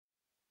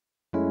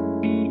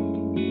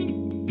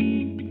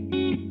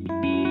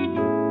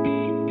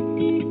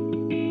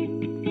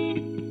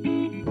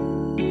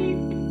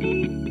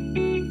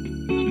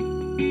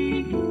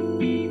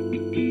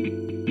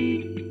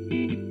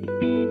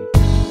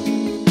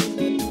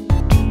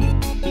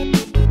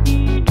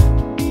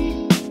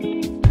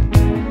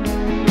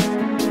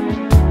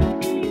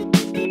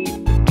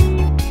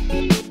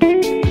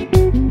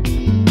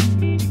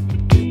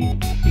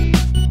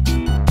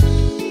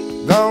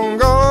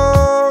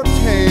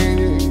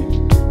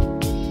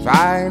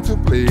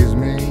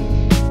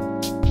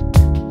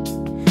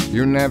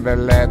You never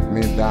let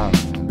me down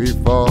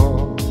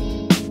before.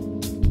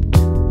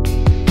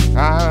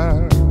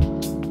 I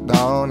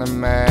don't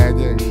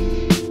imagine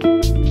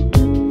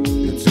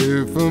you're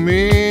too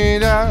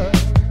familiar,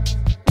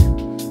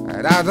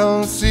 and I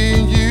don't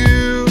see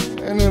you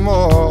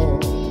anymore.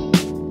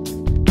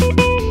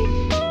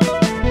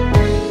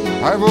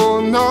 I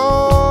will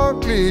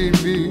not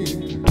leave you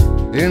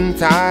in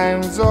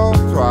times of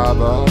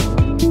trouble.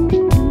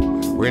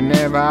 We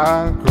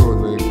never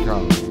could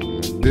come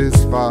this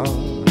far.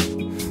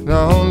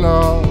 No,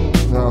 no,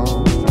 no.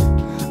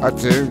 I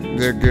took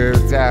the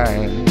good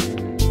times,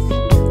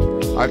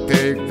 I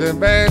take the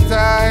bad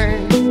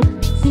times,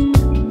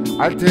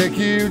 I take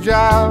you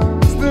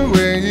just the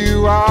way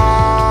you are.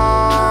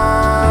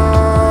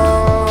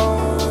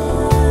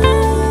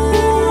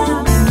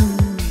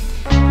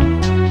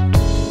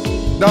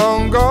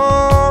 Don't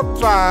go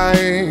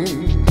trying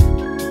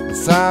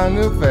sign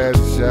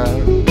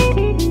affection.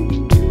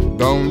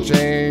 Don't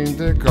change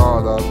the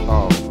color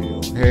of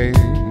your hair,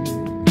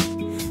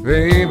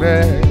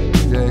 baby.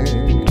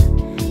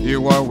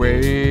 You are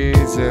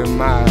wasting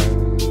my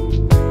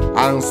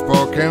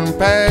unspoken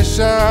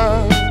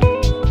passion.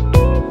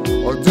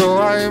 Although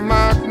I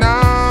might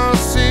not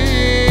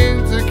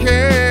seem to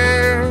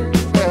care,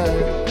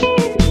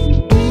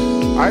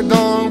 I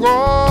don't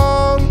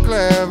want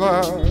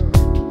clever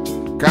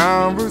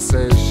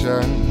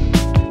conversation.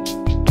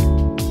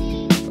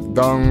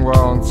 Don't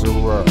want to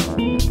work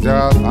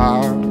that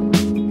hard.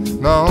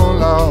 No,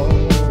 no,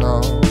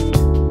 no.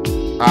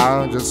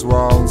 I just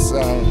want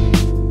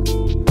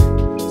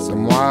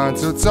someone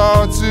to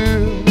talk to.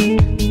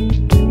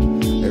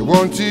 They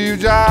want you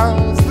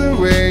just the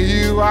way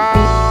you are.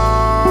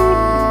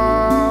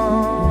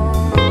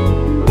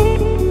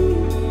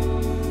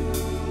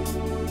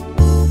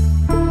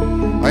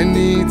 I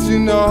need to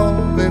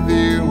know that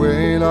you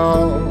will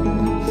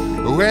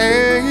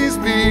always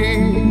be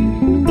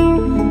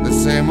the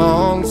same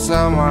on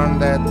someone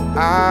that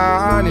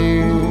I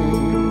knew.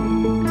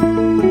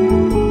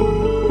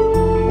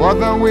 What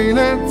the wind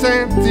and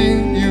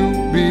tempting you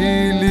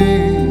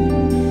believe.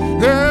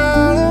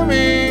 Tell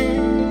me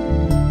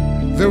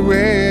the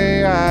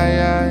way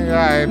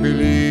I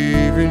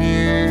believe in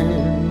you.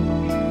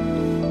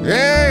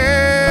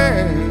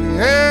 Yeah,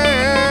 yeah.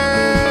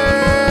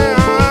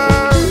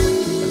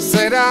 I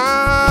said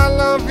I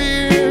love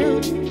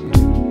you,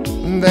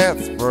 and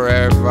that's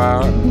forever.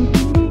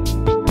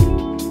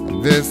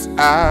 This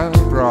I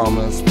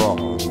promise for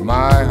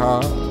my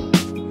heart.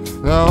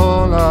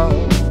 No, no,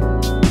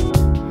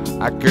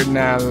 I could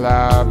not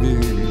love you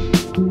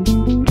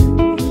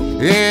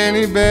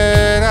any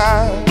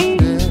better.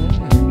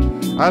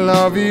 I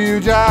love you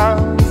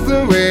just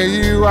the way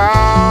you are.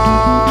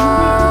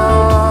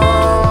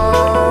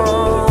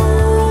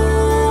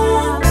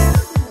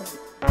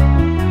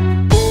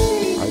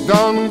 I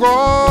don't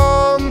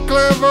want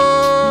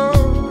clever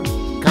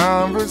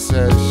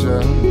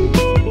conversation.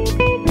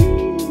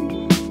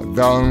 I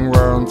don't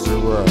want to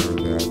work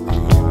that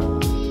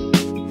hard.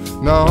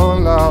 No,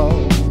 no,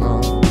 no.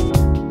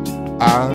 I